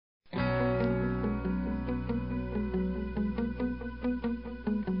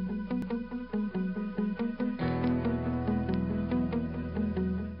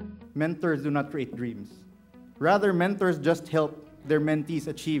mentors do not create dreams. Rather, mentors just help their mentees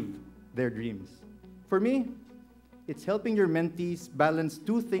achieve their dreams. For me, it's helping your mentees balance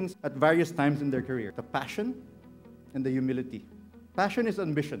two things at various times in their career: the passion and the humility. Passion is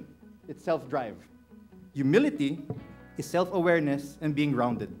ambition, it's self-drive. Humility is self-awareness and being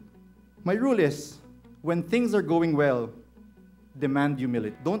grounded. My rule is, when things are going well, demand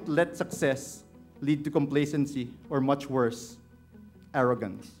humility. Don't let success lead to complacency or, much worse,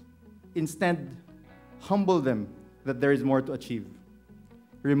 arrogance. Instead, humble them that there is more to achieve.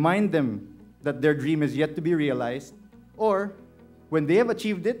 Remind them that their dream is yet to be realized, or when they have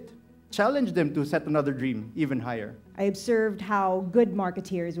achieved it, challenge them to set another dream even higher. I observed how good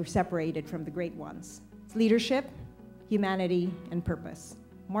marketeers were separated from the great ones. It's leadership, humanity, and purpose.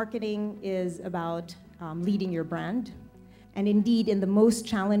 Marketing is about leading your brand, and indeed, in the most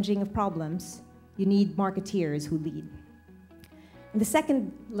challenging of problems, you need marketeers who lead. And the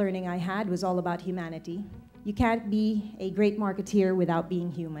second learning I had was all about humanity. You can't be a great marketeer without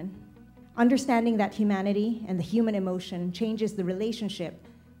being human. Understanding that humanity and the human emotion changes the relationship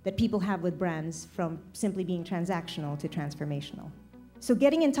that people have with brands from simply being transactional to transformational. So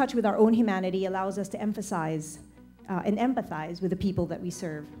getting in touch with our own humanity allows us to emphasize and empathize with the people that we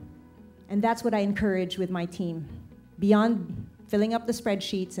serve. And that's what I encourage with my team. Beyond filling up the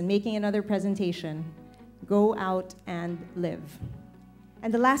spreadsheets and making another presentation, go out and live.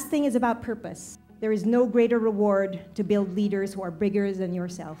 And the last thing is about purpose. There is no greater reward to build leaders who are bigger than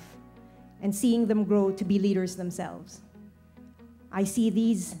yourself and seeing them grow to be leaders themselves. I see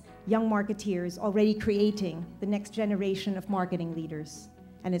these young marketeers already creating the next generation of marketing leaders,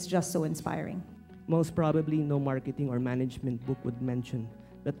 and it's just so inspiring. Most probably, no marketing or management book would mention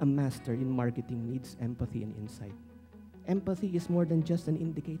that a master in marketing needs empathy and insight. Empathy is more than just an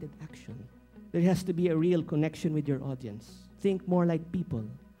indicated action. There has to be a real connection with your audience. Think more like people.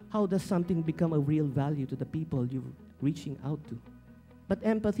 How does something become a real value to the people you're reaching out to? But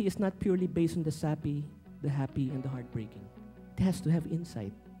empathy is not purely based on the sappy, the happy, and the heartbreaking. It has to have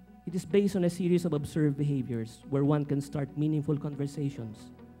insight. It is based on a series of observed behaviors where one can start meaningful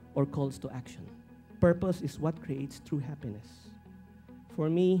conversations or calls to action. Purpose is what creates true happiness. For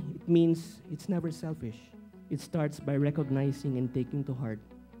me, it means it's never selfish. It starts by recognizing and taking to heart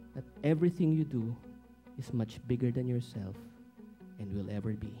that everything you do is much bigger than yourself and will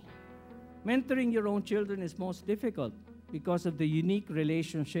ever be. Mentoring your own children is most difficult because of the unique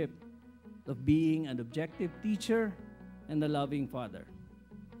relationship of being an objective teacher and a loving father.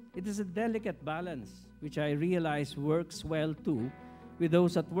 It is a delicate balance, which I realize works well too with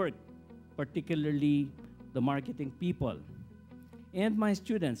those at work, particularly the marketing people, and my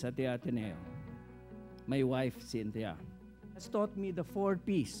students at the Ateneo. My wife, Cynthia, has taught me the 4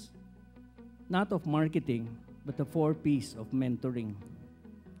 Ps, not of marketing, but the 4 Ps of mentoring.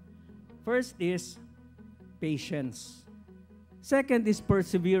 First is patience. Second is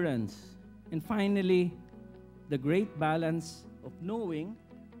perseverance. And finally, the great balance of knowing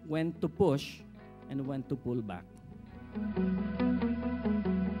when to push and when to pull back.